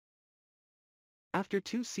After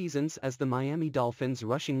 2 seasons as the Miami Dolphins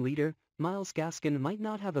rushing leader, Myles Gaskin might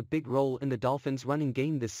not have a big role in the Dolphins' running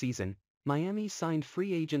game this season. Miami signed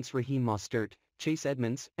free agents Raheem Mostert, Chase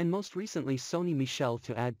Edmonds, and most recently Sony Michel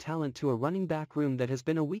to add talent to a running back room that has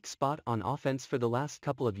been a weak spot on offense for the last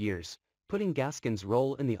couple of years, putting Gaskin's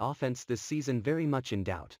role in the offense this season very much in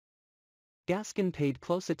doubt. Gaskin paid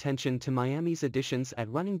close attention to Miami's additions at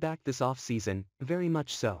running back this offseason, very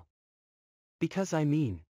much so. Because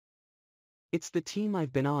it's the team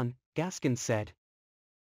I've been on, Gaskin said.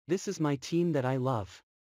 This is my team that I love.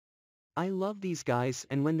 I love these guys,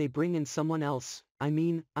 and when they bring in someone else,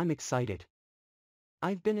 I'm excited.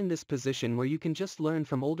 I've been in this position where you can just learn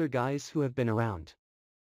from older guys who have been around.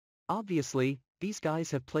 Obviously, these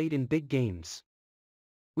guys have played in big games.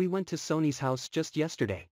 We went to Sony's house just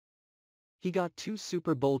yesterday. He got 2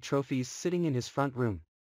 Super Bowl trophies sitting in his front room.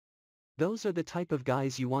 Those are the type of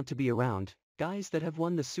guys you want to be around, guys that have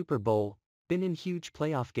won the Super Bowl, been in huge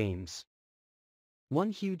playoff games,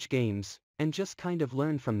 won huge games, and just kind of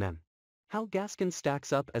learn from them. How Gaskin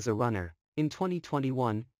stacks up as a runner. In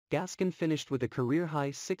 2021, Gaskin finished with a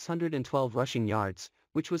career-high 612 rushing yards,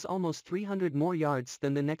 which was almost 300 more yards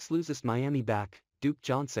than the next closest Miami back, Duke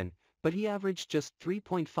Johnson, but he averaged just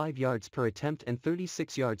 3.5 yards per attempt and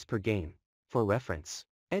 36 yards per game. For reference,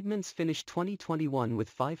 Edmonds finished 2021 with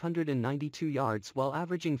 592 yards while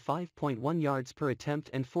averaging 5.1 yards per attempt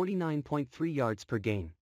and 49.3 yards per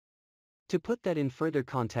game. To put that in further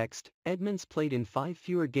context, Edmonds played in 5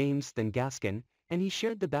 fewer games than Gaskin, and he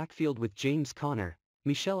shared the backfield with James Conner.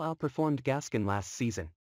 Michel outperformed Gaskin last season,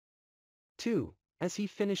 2, as he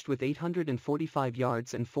finished with 845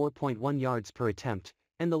 yards and 4.1 yards per attempt,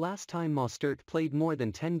 and the last time Mostert played more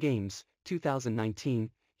than 10 games, 2019,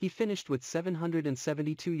 he finished with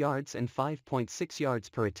 772 yards and 5.6 yards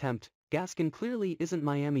per attempt. Gaskin clearly isn't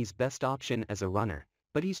Miami's best option as a runner,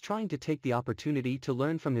 but he's trying to take the opportunity to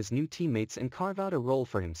learn from his new teammates and carve out a role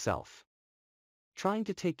for himself. Trying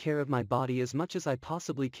to take care of my body as much as I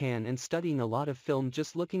possibly can and studying a lot of film,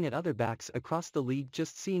 just looking at other backs across the league,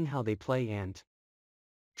 just seeing how they play and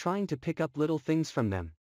trying to pick up little things from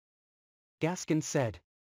them, Gaskin said.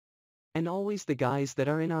 And always the guys that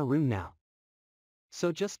are in our room now.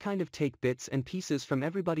 So just kind of take bits and pieces from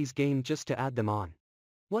everybody's game just to add them on.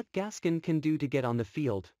 What Gaskin can do to get on the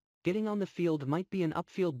field. Getting on the field might be an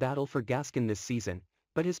upfield battle for Gaskin this season,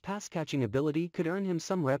 but his pass-catching ability could earn him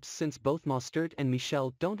some reps since both Mostert and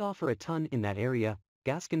Michel don't offer a ton in that area.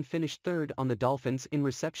 Gaskin finished 3rd on the Dolphins in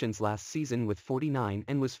receptions last season with 49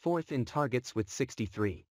 and was 4th in targets with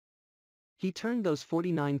 63. He turned those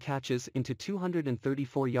 49 catches into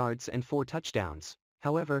 234 yards and 4 touchdowns.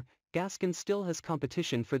 However, Gaskin still has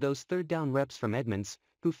competition for those third down reps from Edmonds,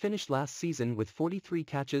 who finished last season with 43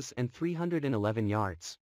 catches and 311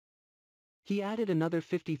 yards. He added another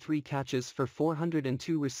 53 catches for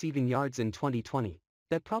 402 receiving yards in 2020.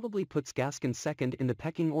 That probably puts Gaskin second in the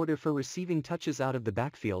pecking order for receiving touches out of the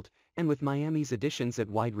backfield, and with Miami's additions at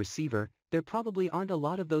wide receiver, there probably aren't a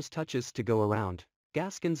lot of those touches to go around.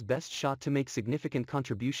 Gaskin's best shot to make significant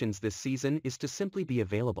contributions this season is to simply be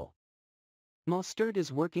available. Mostert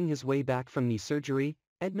is working his way back from knee surgery.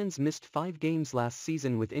 Edmonds missed 5 games last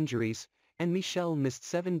season with injuries, and Michel missed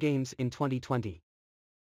 7 games in 2020.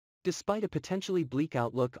 Despite a potentially bleak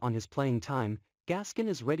outlook on his playing time, Gaskin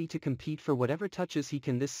is ready to compete for whatever touches he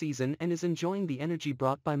can this season and is enjoying the energy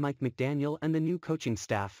brought by Mike McDaniel and the new coaching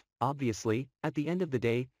staff. Obviously, at the end of the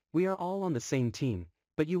day, we are all on the same team,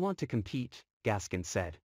 but you want to compete, Gaskin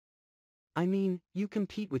said. You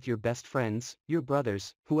compete with your best friends, your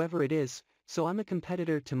brothers, whoever it is, so I'm a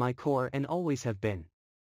competitor to my core and always have been.